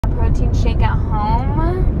protein shake at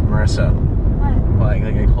home. Marissa. What?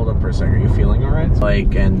 Like, hold up for a second. Are you feeling alright?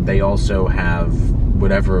 Like, and they also have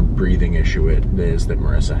whatever breathing issue it is that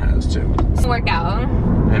Marissa has too. Workout.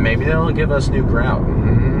 And maybe they'll give us new grout.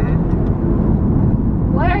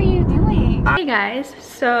 What are you doing? Hey guys,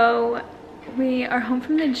 so we are home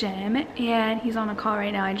from the gym and he's on a call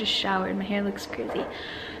right now. I just showered, my hair looks crazy.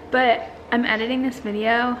 But I'm editing this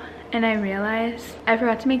video and I realized I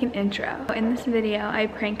forgot to make an intro. In this video, I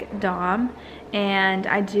prank Dom and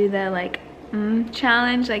I do the like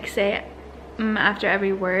challenge, like say after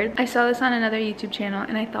every word. I saw this on another YouTube channel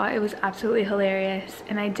and I thought it was absolutely hilarious,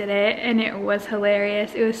 and I did it and it was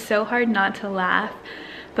hilarious. It was so hard not to laugh,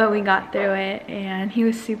 but we got through it and he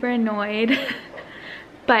was super annoyed.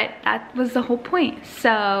 But that was the whole point.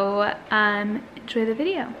 So enjoy the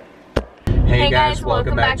video. Hey guys,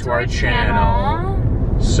 welcome back to our channel.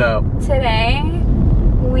 So today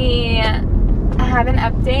we have an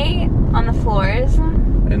update on the floors.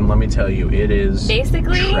 And let me tell you, it is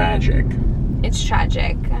basically tragic. It's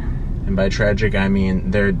tragic. And by tragic, I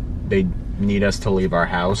mean they need us to leave our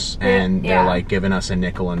house, and they're like giving us a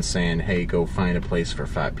nickel and saying, hey, go find a place for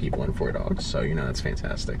 5 people and 4 dogs. So, you know, that's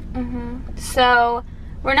fantastic. So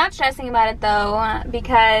we're not stressing about it though,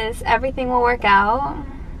 because everything will work out.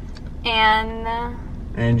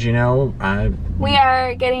 And you know, we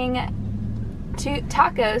are getting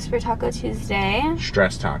tacos for Taco Tuesday.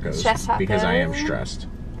 Stress tacos. Stress tacos. Because I am stressed.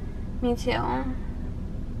 Me too.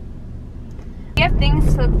 We have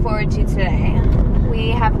things to look forward to today. We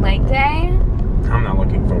have leg day. I'm not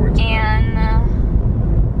looking forward to that.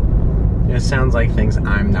 It sounds like things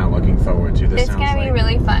I'm not looking forward to. It's gonna be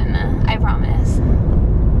really fun, I promise.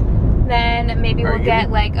 Then maybe we'll get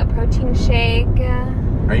like a protein shake.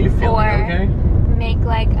 Are you feeling okay? Make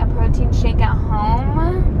like a protein shake at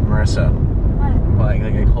home. Marissa. What?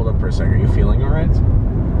 Like, hold up for a second. Are you feeling alright?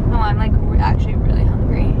 No, I'm like actually really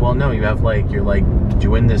hungry. Well, no, you have like, you're like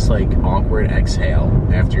doing this like awkward exhale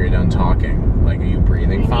after you're done talking. Like, are you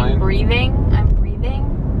breathing fine? Breathing? I'm breathing?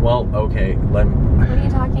 Well, okay, What are you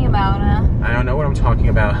talking about? I don't know what I'm talking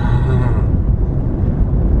about.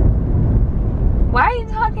 Why are you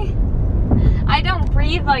talking? I don't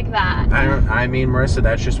breathe like that. I mean, Marissa,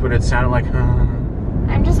 that's just what it sounded like.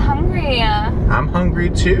 I'm just hungry. I'm hungry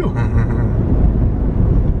too.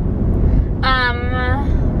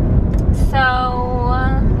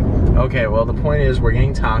 Okay, well, the point is we're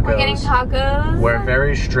getting tacos. We're getting tacos. We're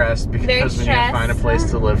very stressed because we need to find a place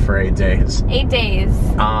to live for 8 days. 8 days.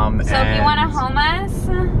 So if you want to home us,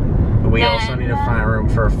 we also need to find a room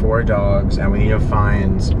for 4 dogs, and we need to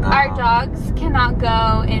find... our dogs cannot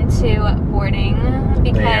go into boarding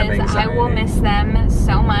because I will miss them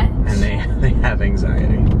so much. And they have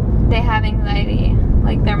anxiety. They have anxiety,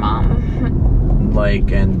 like their mom.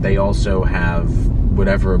 Like, and they also have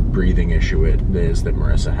whatever breathing issue it is that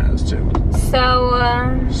Marissa has too. So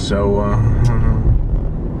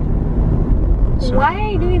why are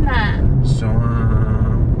you doing that?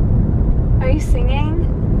 Are you singing?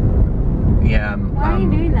 Yeah. Why are you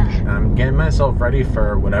doing that? I'm getting myself ready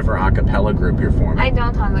for whatever a cappella group you're forming. I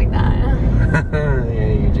don't talk like that.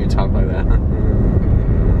 Yeah, you do talk like that.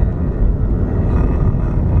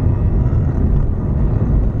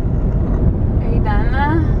 Are you done?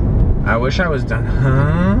 I wish I was done.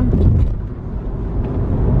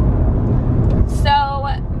 So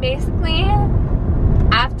basically,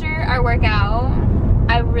 after our workout,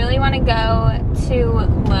 I really want to go to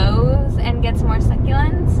Lowe's and get some more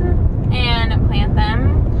succulents and plant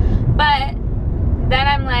them. But then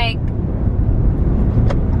I'm like,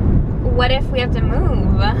 what if we have to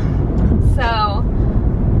move? So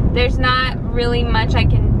there's not really much I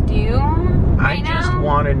can do. I just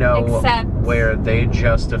want to know where they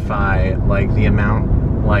justify like the amount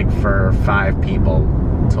like for 5 people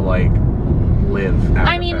to like live out.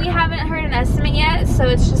 I mean, we haven't heard an estimate yet, so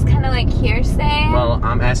it's just kind of like hearsay. Well,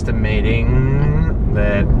 I'm estimating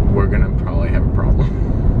that we're gonna probably have a problem.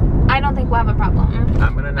 I don't think we'll have a problem.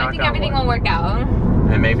 I'm gonna knock I think on everything wood. will work out.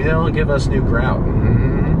 And maybe they'll give us new grout.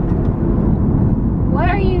 What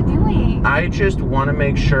are you doing? I just want to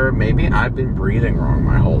make sure. Maybe I've been breathing wrong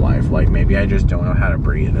my whole life. Like, maybe I just don't know how to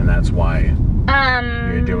breathe, and that's why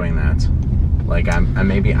you're doing that. Like,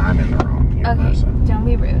 maybe I'm in the wrong here. Okay, Marissa. don't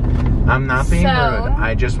be rude. I'm not being rude.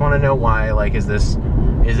 I just want to know why. Like, is this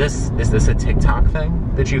a TikTok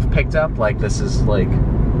thing that you've picked up? Like, this is like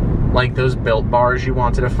those Built bars you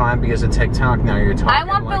wanted to find because of TikTok. Now you're talking. I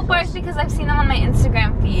want Built bars because I've seen them on my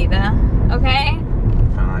Instagram feed. Okay.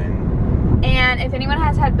 Fine. And if anyone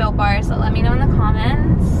has had Built bars, let me know in the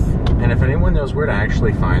comments. And if anyone knows where to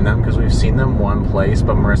actually find them, because we've seen them one place,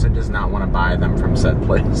 but Marissa does not want to buy them from said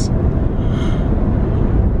place.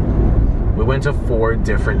 went to 4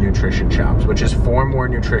 different nutrition shops, which is 4 more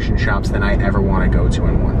nutrition shops than I ever want to go to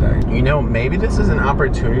in one day. You know, maybe this is an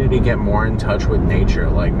opportunity to get more in touch with nature.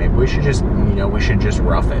 Like, maybe we should just, you know, we should just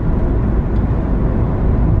rough it.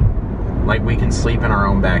 Like, we can sleep in our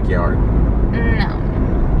own backyard. No.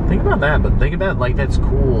 Think about that, but think about, like, that's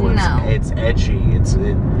cool. It's edgy.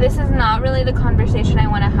 This is not really the conversation I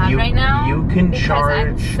want to have right now. You can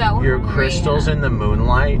charge your crystals in the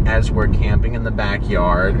moonlight as we're camping in the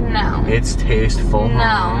backyard. No. It's tasteful.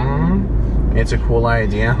 No. It's a cool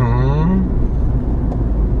idea.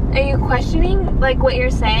 Are you questioning, like, what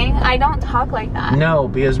you're saying? I don't talk like that. No,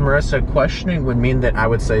 because Marissa, questioning would mean that I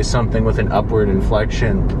would say something with an upward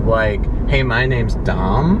inflection, like, hey, my name's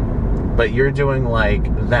Dom. But you're doing like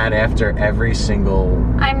that after every single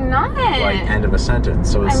I'm not like end of a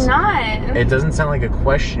sentence. So it's, I'm not. It doesn't sound like a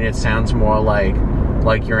question, it sounds more like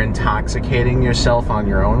you're intoxicating yourself on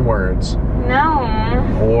your own words. No.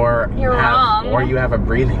 Or you're wrong. Or you have a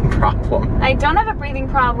breathing problem. I don't have a breathing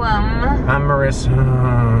problem. I'm Marissa.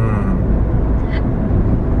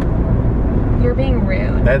 You're being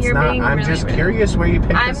rude. That's You're not. being I'm really just rude. curious where you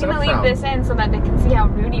picked I'm this up gonna from. leave this in so that they can see how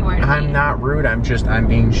rude you are to me. I'm not rude. I'm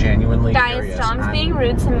being genuinely curious. Guys, Dom's being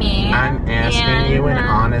rude to me. I'm asking you an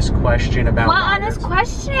honest question about what honest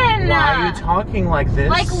question? Why are you talking like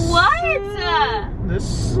this? Like what?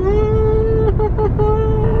 This.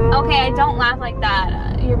 Okay, I don't laugh like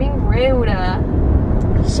that. You're being rude.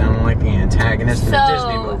 Sound like the antagonist in a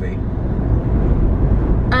Disney movie.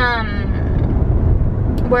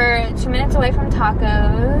 We're 2 minutes away from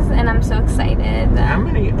tacos, and I'm so excited. How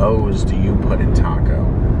many O's do you put in taco?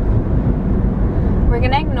 We're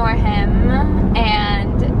gonna ignore him,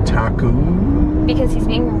 and taco because he's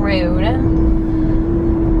being rude.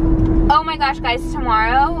 Oh my gosh, guys!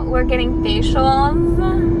 Tomorrow we're getting facials.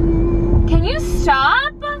 Can you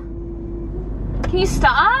stop? Can you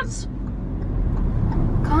stop?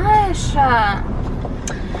 Gosh.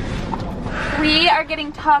 We are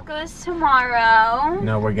getting tacos tomorrow.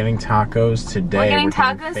 No, we're getting tacos today. We're getting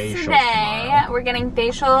tacos today. We're getting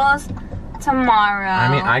facials tomorrow. I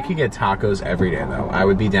mean, I could get tacos every day, though. I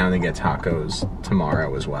would be down to get tacos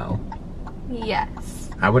tomorrow as well.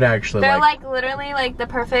 Yes. I would actually They're like literally like the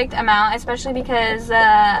perfect amount, especially because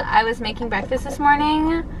I was making breakfast this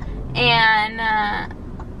morning and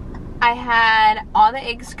I had all the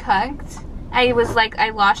eggs cooked. I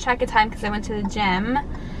lost track of time because I went to the gym.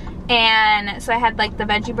 And so I had like the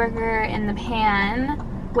veggie burger in the pan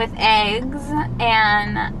with eggs,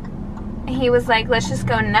 and he was like, let's just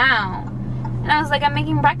go now. And I was like, I'm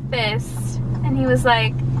making breakfast. And he was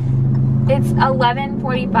like, it's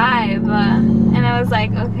 11:45. And I was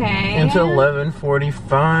like, okay. It's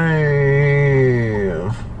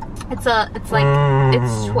 11:45. It's like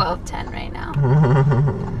it's 12:10 right now.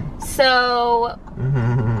 So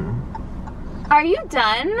are you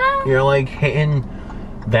done? You're like hitting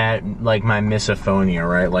that, like my misophonia,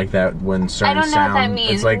 right? Like that when certain I don't know what that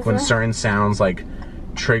means. It's like when certain sounds like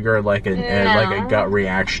trigger like a gut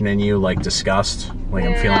reaction in you, like disgust. Like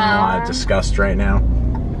I'm feeling a lot of disgust right now.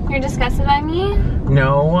 You're disgusted by me?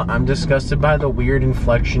 No, I'm disgusted by the weird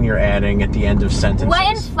inflection you're adding at the end of sentences. What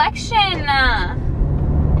inflection?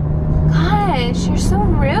 Gosh, you're so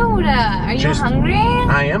rude. Are you hungry?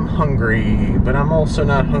 I am hungry, but I'm also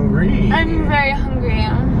not hungry. I'm very hungry.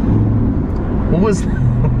 What was that?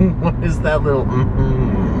 What is that little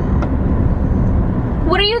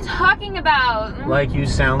What are you talking about? Like you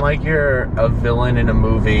sound like you're a villain in a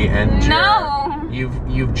movie and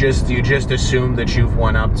you just assumed that you've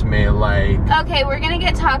one upped me, like. Okay, we're gonna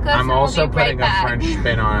get tacos. I'm also putting a French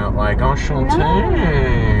spin on it, like enchanté.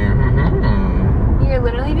 You're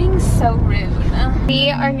literally being so rude.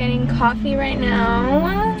 We are getting coffee right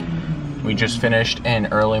now. We just finished an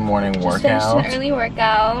early morning workout.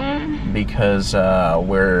 Because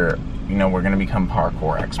we're gonna become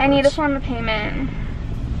parkour experts. I need a form of payment.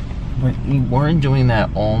 But you weren't doing that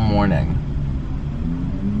all morning.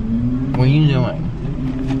 What are you doing?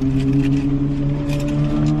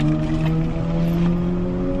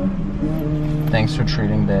 Thanks for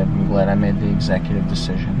treating, babe. I'm glad I made the executive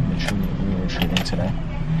decision that we were treating today.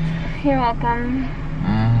 You're welcome.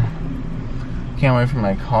 Can't wait for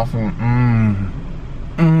my coffee.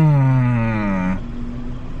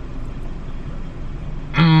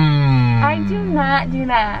 I do not do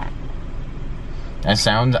that. I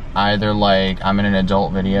sound either like I'm in an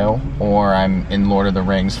adult video or I'm in Lord of the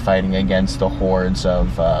Rings fighting against the hordes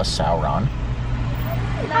of Sauron.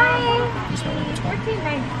 Hi.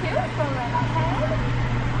 1492 for right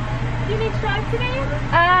ahead. Do you need straws today?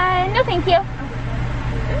 No thank you.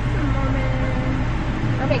 Just a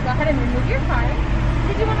moment. Okay, go ahead and remove your card.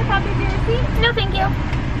 Did you want a copy of your receipt? No thank you.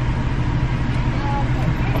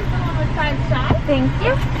 Thank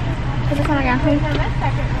you. Is this one again?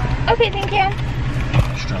 Okay, thank you.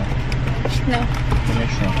 Straw. No. Give me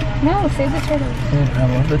a straw. No, save the turtles. Dude, I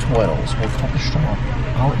love the turtles. We'll cut the straw.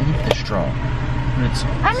 I'll eat the straw. But it's...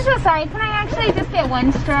 I'm so sorry. Can I actually just get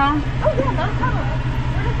one straw? Oh, yeah, no problem.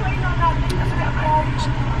 We're just waiting on that.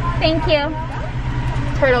 Thank you.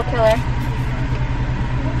 Turtle killer.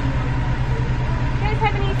 You guys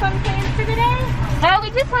have any fun plans for today? Oh,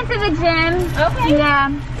 we just went to the gym. Okay.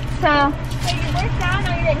 Yeah. So you worked out,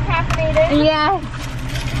 now you're getting caffeinated? Yes.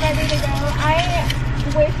 Ready to go. I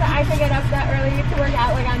wish that I could get up that early to work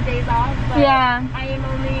out like on days off, but yeah. I am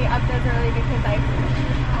only up this early because I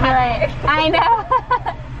I know.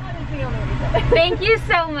 That is the only reason. Thank you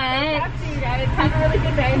so much. Talk to you guys. Have a really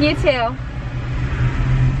good day. You too.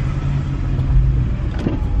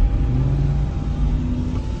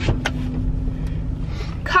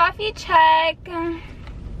 Coffee check.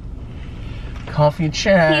 Coffee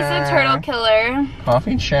check. He's a turtle killer.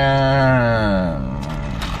 Coffee check.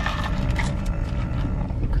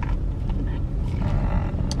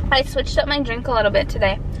 I switched up my drink a little bit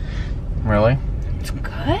today. Really? It's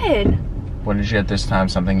good. What did you get this time?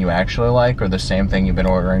 Something you actually like, or the same thing you've been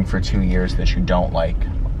ordering for 2 years that you don't like?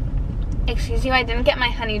 Excuse you, I didn't get my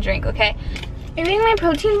honey drink, okay? You're eating my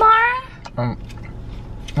protein bar? I'm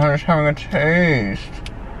just having a taste.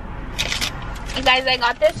 Guys, I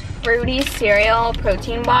got this fruity cereal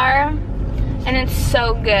protein bar, and it's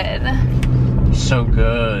so good. So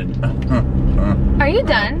good. Are you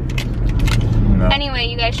done? No. Anyway,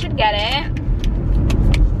 you guys should get it.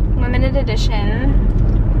 Limited edition.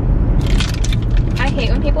 I hate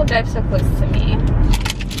when people drive so close to me.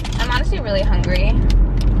 I'm honestly really hungry.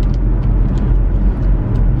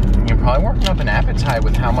 You're probably working up an appetite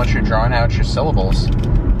with how much you're drawing out your syllables.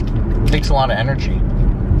 It takes a lot of energy.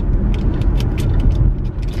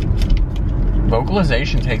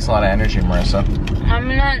 Vocalization takes a lot of energy, Marissa. I'm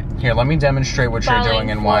not. Here, let me demonstrate what you're doing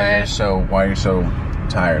and why you're so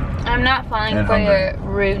tired. I'm not falling for your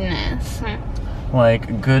rudeness.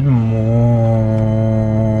 Like, good morning.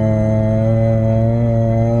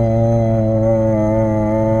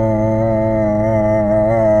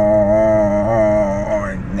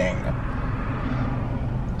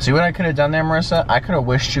 See what I could have done there, Marissa? I could have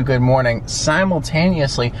wished you good morning,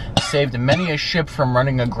 simultaneously saved many a ship from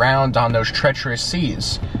running aground on those treacherous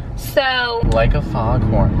seas. So... Like a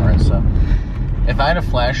foghorn, Marissa. If I had a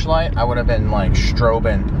flashlight, I would have been, like,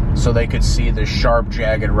 strobing so they could see the sharp,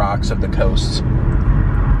 jagged rocks of the coast.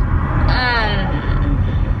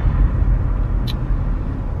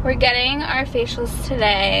 We're getting our facials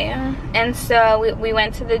today, and so we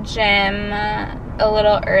went to the gym a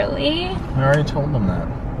little early. I already told them that.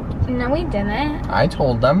 No, we didn't. I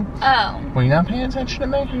told them. Oh. Were you not paying attention to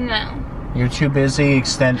me? No. You're too busy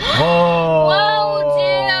Whoa!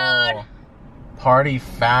 Whoa, dude! Party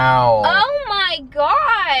foul. Oh my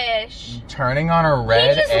gosh! Turning on a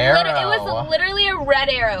red arrow. It was literally a red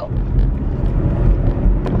arrow.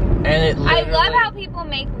 And it literally, I love how people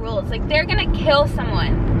make rules. Like, they're gonna kill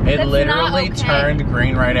someone. It That's literally not okay. turned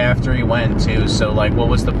green right after he went, too. So, like, what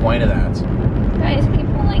was the point of that? Guys,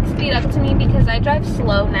 people, like, speed up to me because I drive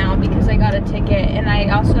slow now because I got a ticket. And I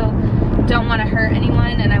also don't want to hurt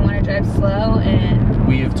anyone, and I want to drive slow. And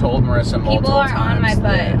we have told Marissa multiple times on my butt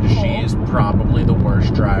that she is probably the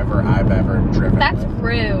worst driver I've ever driven That's with.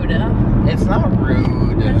 rude. It's not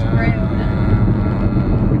rude. That's rude.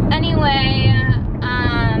 Anyway,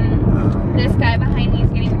 this guy behind me is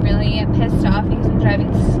getting really pissed off because I'm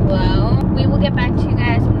driving slow. We will get back to you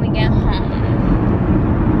guys when we get home.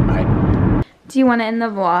 Bye. Do you want to end the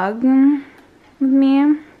vlog with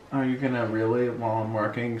me? Are you gonna really, while I'm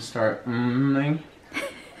working, start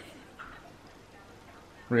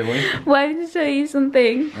Really? Well, I have to show you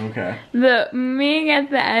something. Okay. The meeting at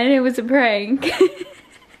the end, it was a prank.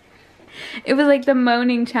 It was like the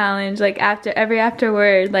moaning challenge, like every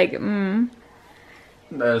word, like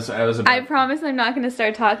I promise I'm not gonna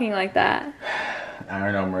start talking like that. I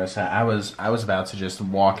don't know, Marissa. I was about to just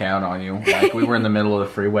walk out on you. Like, we were in the middle of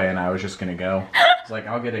the freeway and I was just gonna go. It's like,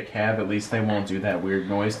 I'll get a cab, at least they won't do that weird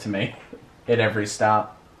noise to me at every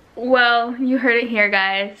stop. Well, you heard it here,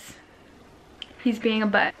 guys. He's being a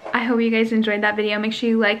butt. I hope you guys enjoyed that video. Make sure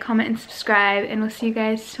you like, comment, and subscribe, and we'll see you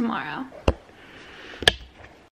guys tomorrow.